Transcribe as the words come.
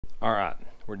All right,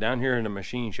 we're down here in the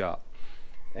machine shop,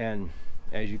 and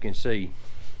as you can see,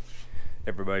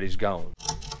 everybody's gone.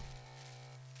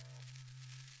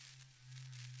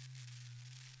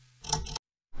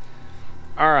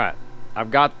 All right,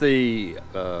 I've got the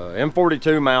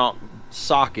M42 mount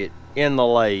socket in the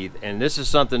lathe, and this is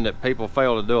something that people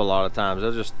fail to do a lot of times.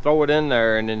 They'll just throw it in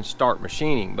there and then start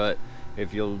machining, but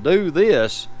if you'll do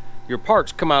this, your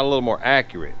parts come out a little more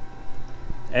accurate.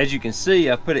 As you can see,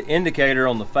 I've put an indicator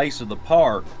on the face of the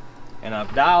part, and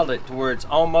I've dialed it to where it's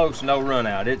almost no run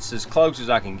out. It's as close as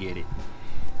I can get it.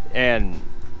 And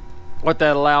what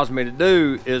that allows me to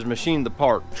do is machine the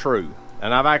part true.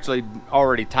 And I've actually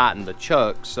already tightened the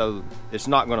chuck, so it's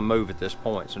not going to move at this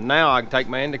point. So now I can take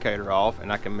my indicator off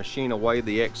and I can machine away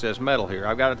the excess metal here.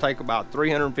 I've got to take about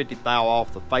 350 thou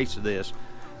off the face of this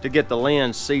to get the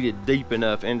lens seated deep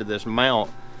enough into this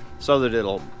mount so that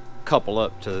it'll couple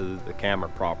up to the camera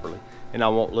properly, and I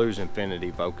won't lose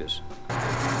infinity focus.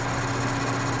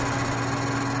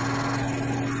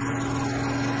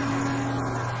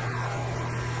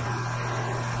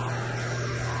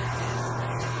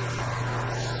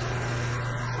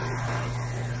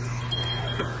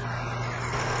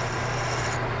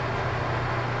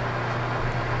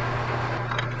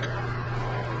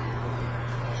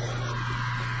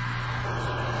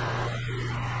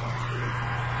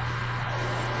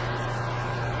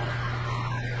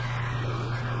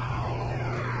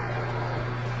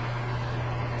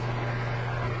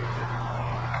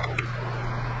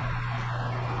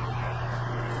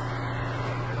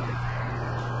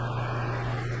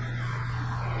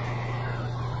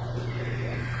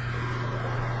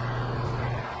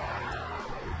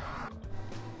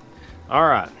 All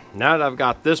right, now that I've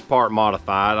got this part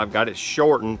modified, I've got it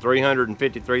shortened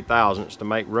 353 thousandths to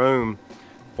make room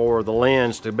for the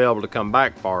lens to be able to come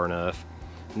back far enough.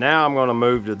 Now I'm going to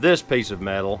move to this piece of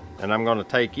metal, and I'm going to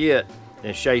take it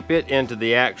and shape it into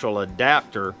the actual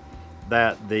adapter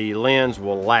that the lens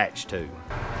will latch to.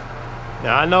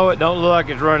 Now I know it don't look like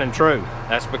it's running true.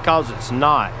 That's because it's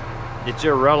not. It's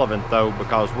irrelevant though,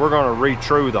 because we're going to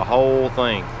re-true the whole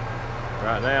thing.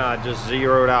 Right now I just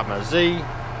zeroed out my Z.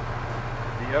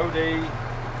 The OD,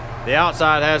 the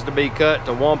outside has to be cut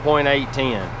to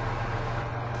 1.810.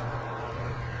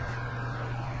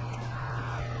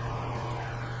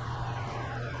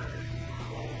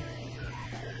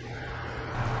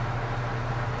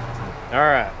 All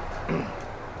right,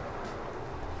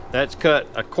 that's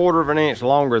cut 1/4 of an inch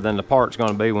longer than the part's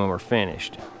going to be when we're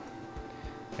finished,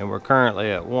 and we're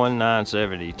currently at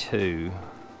 1.972.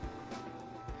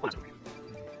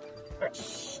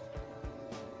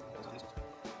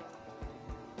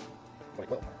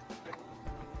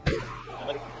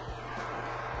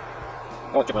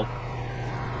 Oh, you will.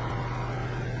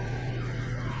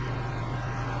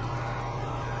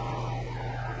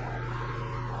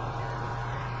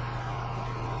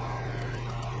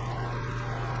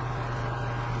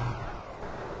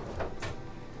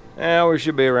 Now we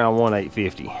should be around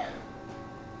 1.850.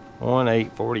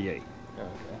 1.848.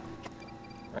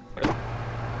 Okay.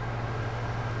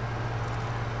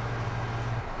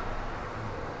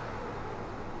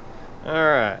 All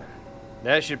right.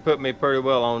 That should put me pretty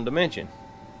well on dimension.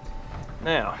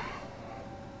 Now,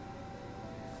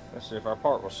 let's see if our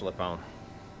part will slip on.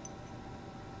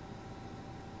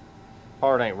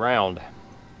 Part ain't round.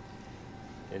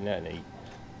 Isn't that neat?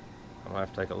 I'm gonna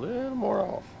have to take a little more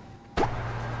off.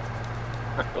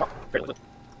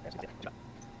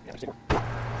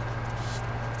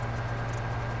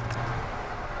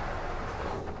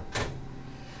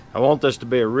 I want this to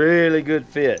be a really good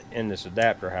fit in this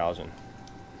adapter housing.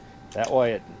 That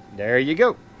way there you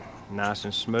go. Nice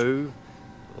and smooth.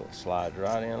 It slides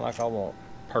right in like I want.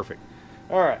 Perfect.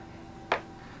 All right.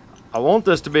 I want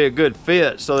this to be a good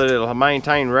fit so that it'll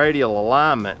maintain radial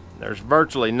alignment. There's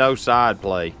virtually no side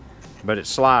play, but it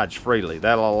slides freely.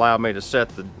 That'll allow me to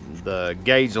set the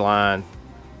gauge line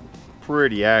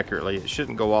pretty accurately. It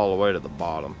shouldn't go all the way to the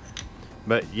bottom.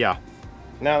 But yeah,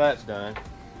 now that's done.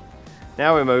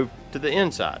 Now we move to the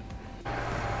inside.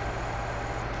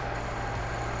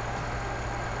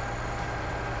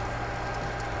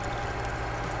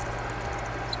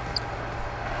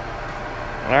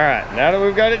 All right, now that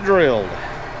we've got it drilled.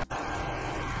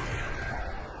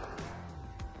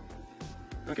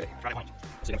 Okay,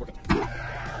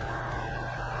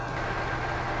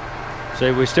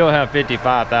 see, we still have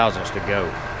 55 thousandths to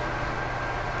go.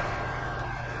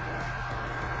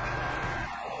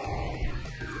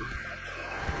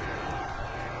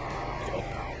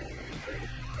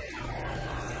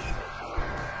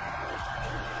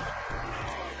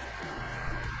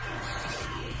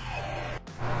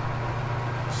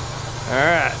 All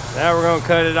right, now we're gonna gonna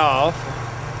cut it off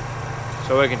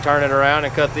so we can turn it around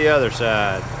and cut the other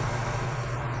side.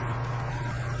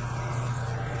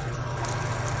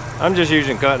 I'm just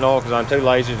using cutting oil because I'm too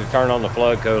lazy to turn on the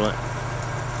flood coolant.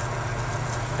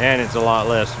 And it's a lot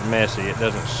less messy. It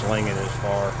doesn't sling it as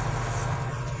far.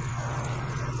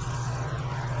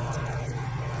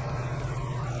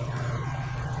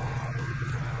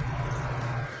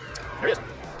 There it is.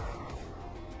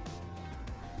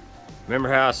 Remember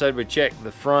how I said we checked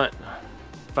the front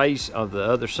face of the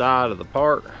other side of the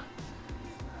part?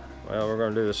 Well, we're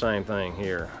going to do the same thing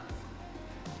here.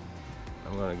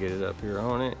 I'm going to get it up here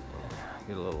on it,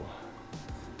 get a little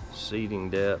seating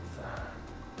depth,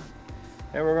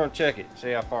 and we're going to check it,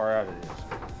 see how far out it is.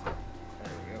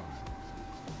 There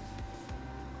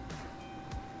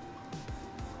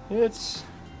we go. It's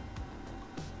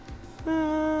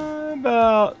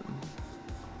about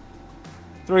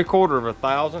 3/4 of a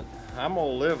thousand. I'm gonna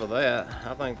live with that.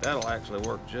 I think that'll actually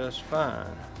work just fine.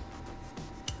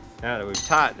 Now that we've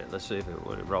tightened it, let's see if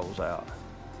it rolls out.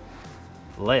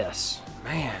 Less.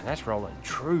 Man, that's rolling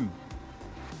true.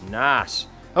 Nice.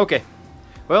 Okay,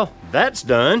 well, that's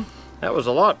done. That was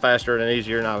a lot faster and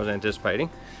easier than I was anticipating.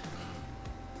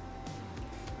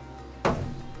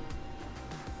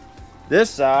 This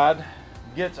side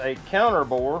gets a counter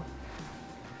bore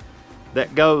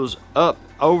that goes up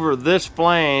over this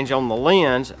flange on the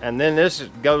lens, and then this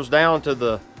goes down to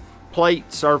the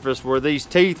plate surface where these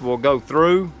teeth will go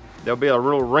through. There'll be a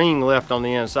little ring left on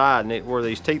the inside and where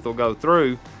these teeth will go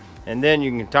through, and then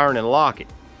you can turn and lock it.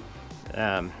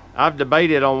 I've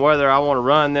debated on whether I want to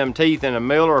run them teeth in a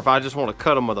mill or if I just want to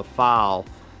cut them with a file.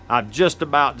 I've just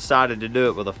about decided to do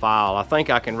it with a file. I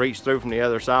think I can reach through from the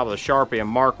other side with a Sharpie and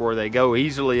mark where they go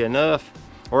easily enough,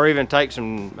 or even take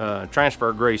some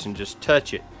transfer grease and just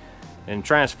touch it and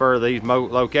transfer these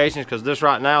locations, because this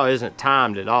right now isn't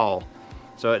timed at all.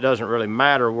 So it doesn't really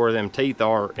matter where them teeth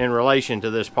are in relation to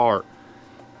this part,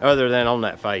 other than on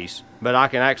that face. But I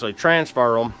can actually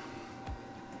transfer them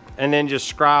and then just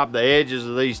scribe the edges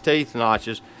of these teeth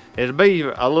notches. It'll be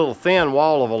a little thin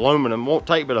wall of aluminum. Won't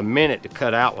take but a minute to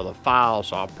cut out with a file,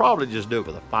 so I'll probably just do it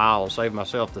with a file, save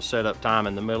myself the setup time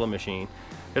in the milling machine.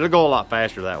 It'll go a lot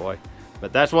faster that way.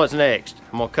 But that's what's next.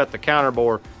 I'm gonna cut the counter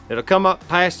bore. It'll come up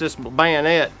past this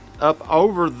bayonet, up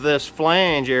over this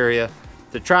flange area,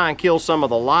 to try and kill some of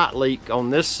the light leak on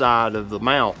this side of the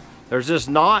mount. There's this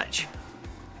notch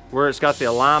where it's got the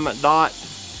alignment dot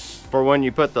for when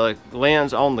you put the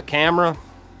lens on the camera,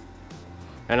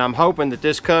 and I'm hoping that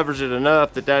this covers it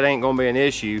enough that that ain't gonna be an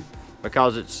issue,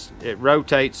 because it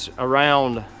rotates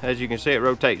around. As you can see, it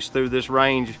rotates through this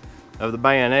range of the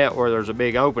bayonet where there's a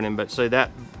big opening, but see,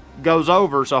 that goes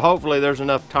over, so hopefully there's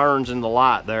enough turns in the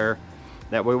light there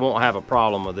that we won't have a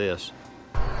problem with this.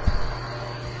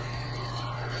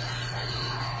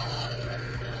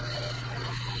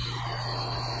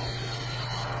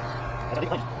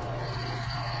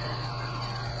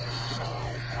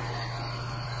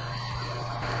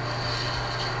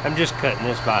 I'm just cutting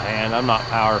this by hand. I'm not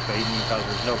power feeding because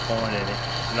there's no point in it.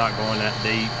 It's not going that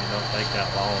deep. It don't take that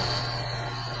long.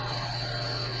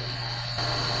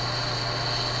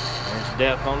 There's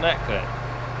depth on that cut.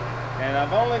 And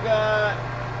I've only got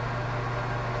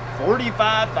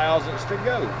 45 thousandths to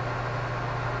go.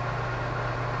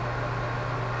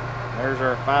 There's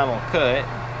our final cut.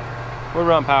 We'll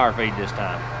run power feed this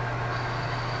time.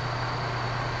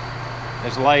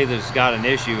 This lathe has got an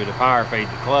issue with the power feed.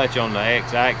 The clutch on the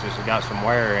X-axis has got some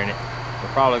wear in it.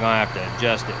 We're probably going to have to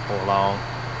adjust it for long.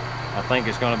 I think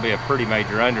it's going to be a pretty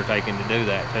major undertaking to do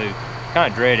that too.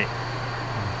 Kind of dread it.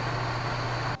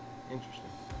 Interesting.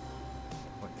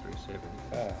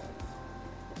 0.375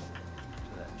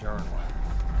 to that journal.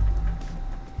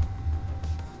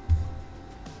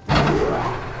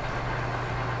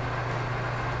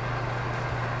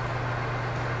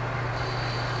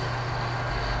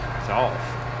 It's off.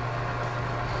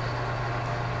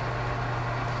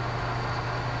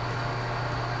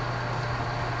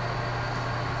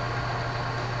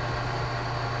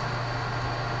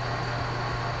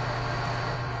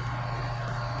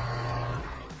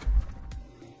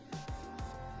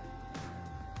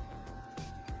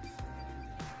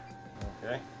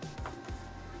 Okay.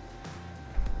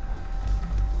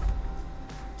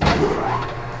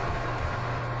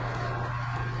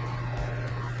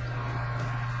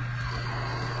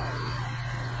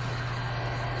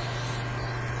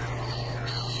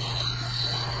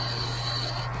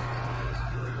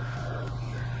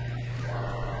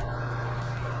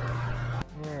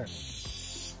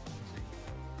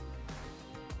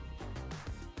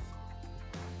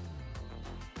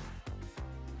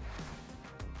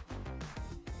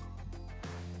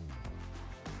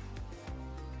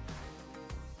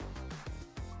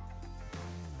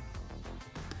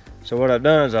 So what I've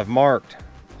done is I've marked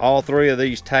all 3 of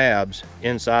these tabs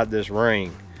inside this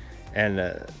ring, and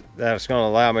that's going to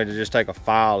allow me to just take a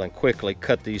file and quickly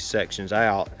cut these sections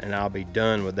out, and I'll be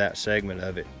done with that segment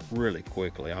of it really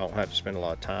quickly. I don't have to spend a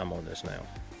lot of time on this now.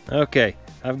 Okay,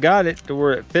 I've got it to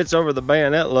where it fits over the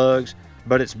bayonet lugs,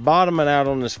 but it's bottoming out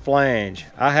on this flange.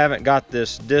 I haven't got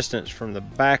this distance from the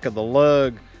back of the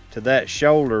lug to that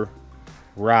shoulder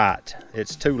right.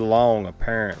 It's too long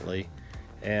apparently,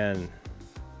 and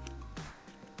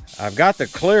I've got the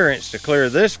clearance to clear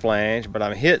this flange, but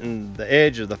I'm hitting the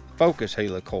edge of the focus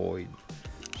helicoid.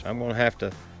 So I'm gonna have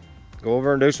to go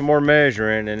over and do some more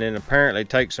measuring, and then apparently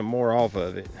take some more off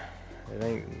of it. It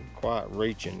ain't quite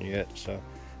reaching yet, so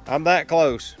I'm that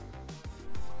close.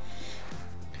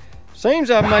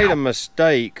 Seems I've made a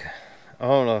mistake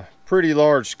on a pretty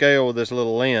large scale with this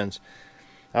little lens.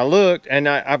 I looked and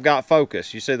I've got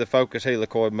focus. You see the focus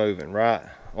helicoid moving, right?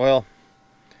 Well,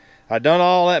 I done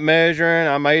all that measuring.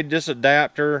 I made this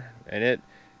adapter, and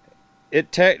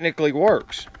it technically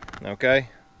works, okay?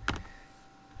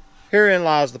 Herein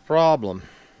lies the problem.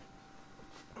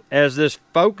 As this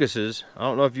focuses, I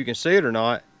don't know if you can see it or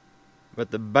not,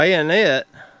 but the bayonet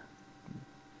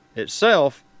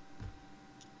itself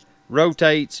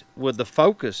rotates with the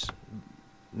focus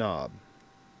knob.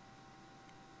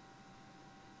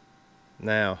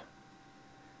 Now,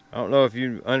 I don't know if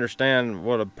you understand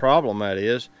what a problem that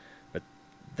is, but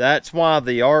that's why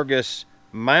the Argus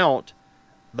mount,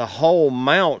 the whole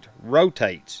mount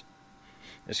rotates.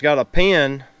 It's got a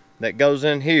pin that goes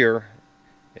in here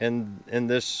in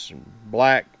this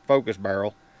black focus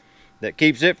barrel that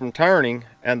keeps it from turning,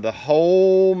 and the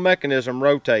whole mechanism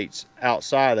rotates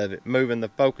outside of it, moving the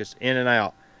focus in and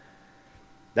out.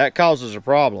 That causes a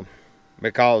problem,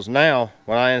 because now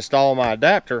when I install my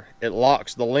adapter, it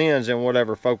locks the lens in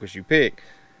whatever focus you pick.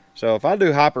 So if I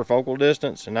do hyperfocal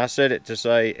distance and I set it to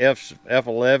say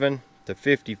f11 to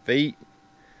 50 feet,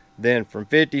 then from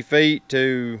 50 feet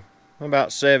to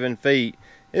about 7 feet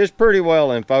is pretty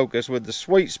well in focus, with the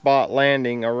sweet spot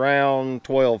landing around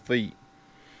 12 feet.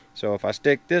 So if I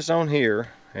stick this on here,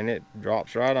 and it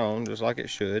drops right on just like it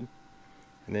should,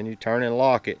 and then you turn and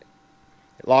lock it,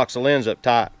 it locks the lens up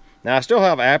tight. Now I still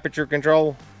have aperture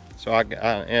control, so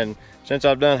and since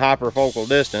I've done hyperfocal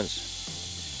distance,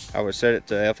 I would set it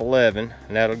to f11,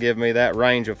 and that'll give me that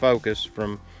range of focus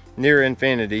from near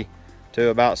infinity to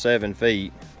about 7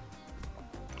 feet.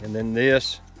 And then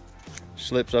this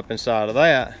slips up inside of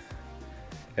that,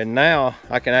 and now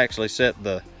I can actually set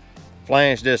the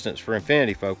flange distance for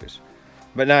infinity focus.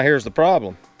 But now here's the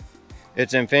problem.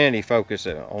 It's infinity focus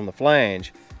on the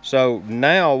flange. So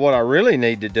now what I really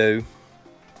need to do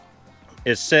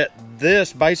is set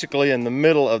this basically in the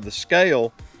middle of the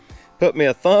scale, put me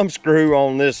a thumb screw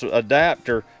on this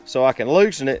adapter so I can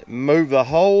loosen it, move the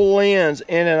whole lens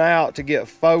in and out to get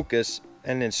focus,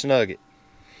 and then snug it.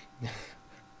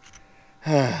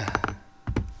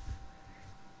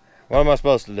 What am I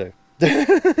supposed to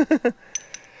do?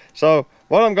 So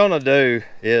what I'm gonna do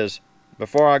is,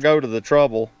 before I go to the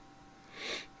trouble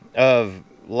of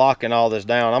locking all this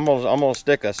down, I'm gonna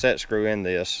stick a set screw in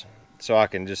this so I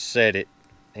can just set it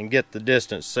and get the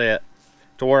distance set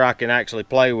to where I can actually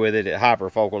play with it at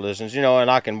hyperfocal distance, you know,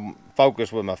 and I can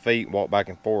focus with my feet, walk back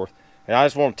and forth. And I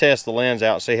just want to test the lens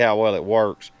out, see how well it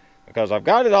works, because I've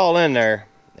got it all in there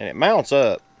and it mounts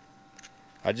up.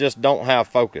 I just don't have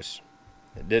focus.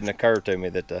 It didn't occur to me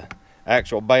that the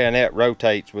actual bayonet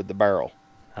rotates with the barrel.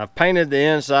 I've painted the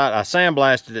inside, I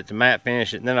sandblasted it to matte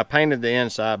finish it, and then I painted the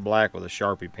inside black with a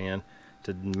Sharpie pen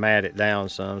to matte it down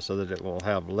some so that it will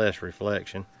have less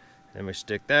reflection. Then we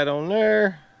stick that on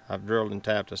there. I've drilled and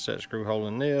tapped a set screw hole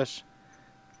in this.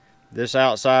 This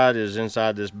outside is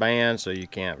inside this band, so you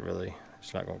can't really,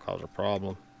 it's not going to cause a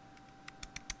problem.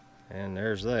 And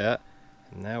there's that.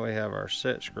 And now we have our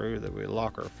set screw that we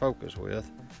lock our focus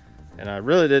with. And I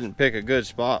really didn't pick a good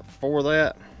spot for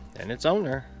that, and it's on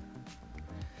there.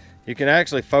 You can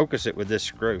actually focus it with this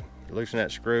screw. You loosen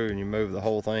that screw and you move the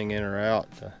whole thing in or out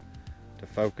to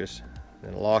focus,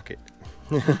 then lock it.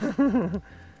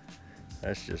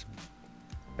 That's just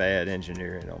bad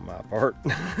engineering on my part.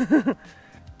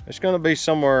 It's going to be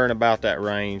somewhere in about that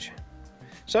range.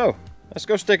 So let's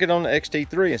go stick it on the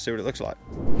XT3 and see what it looks like.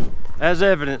 As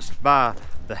evidenced by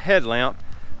the headlamp,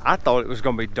 I thought it was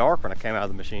going to be dark when I came out of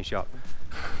the machine shop.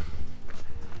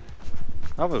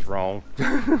 I was wrong.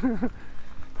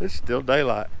 It's still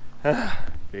daylight.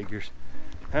 Figures.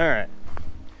 Alright.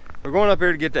 We're going up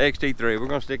here to get the XT3. We're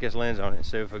going to stick this lens on it and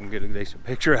see if we can get a decent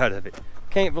picture out of it.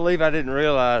 Can't believe I didn't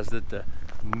realize that the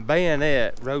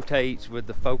bayonet rotates with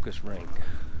the focus ring.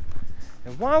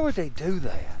 And why would they do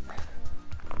that?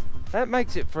 That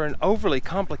makes it for an overly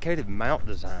complicated mount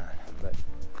design, but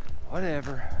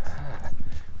whatever.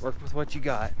 Work with what you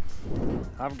got.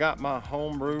 I've got my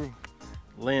homebrew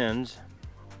lens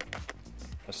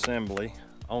assembly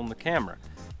on the camera.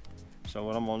 So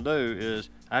what I'm gonna do is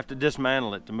I have to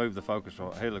dismantle it to move the focus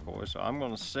helicoil. So I'm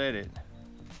gonna set it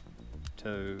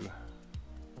to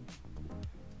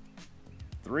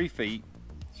 3 feet.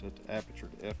 Set the aperture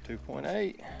to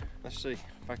f2.8. Let's see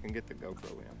if I can get the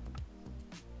GoPro in.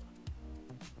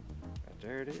 Right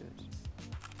there it is.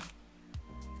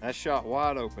 That's shot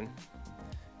wide open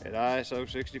at ISO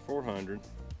 6400.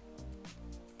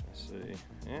 Let's see.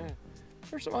 Yeah,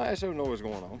 there's some ISO noise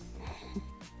going on.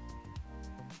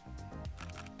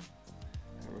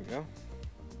 There we go.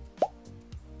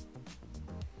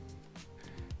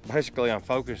 Basically, I'm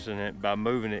focusing it by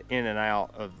moving it in and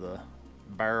out of the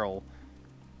barrel.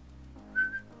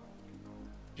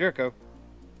 Jericho.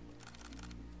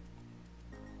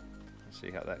 Let's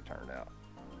see how that turned out.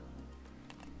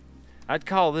 I'd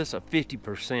call this a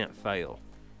 50% fail.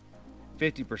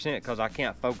 50% because I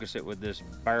can't focus it with this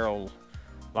barrel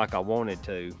like I wanted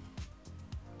to.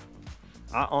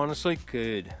 I honestly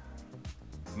could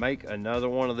make another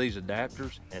one of these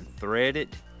adapters and thread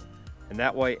it, and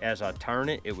that way as I turn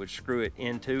it, it would screw it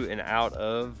into and out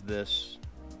of this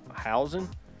housing,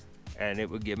 and it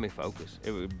would give me focus.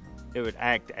 It would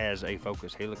act as a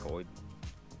focus helicoid.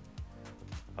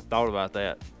 I thought about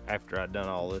that after I'd done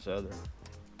all this other.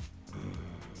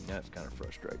 That's kind of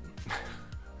frustrating.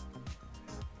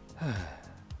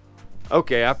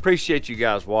 Okay, I appreciate you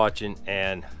guys watching,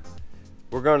 and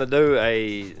we're going to do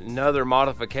another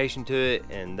modification to it,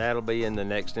 and that'll be in the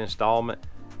next installment,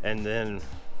 and then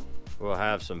we'll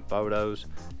have some photos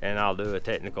and I'll do a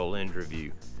technical lens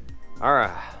review. All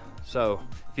right, so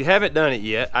if you haven't done it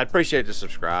yet, I'd appreciate the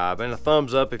subscribe and a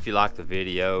thumbs up if you like the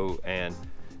video, and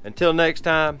until next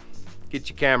time, get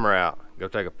your camera out, go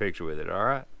take a picture with it. All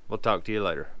right, we'll talk to you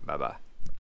later. Bye bye.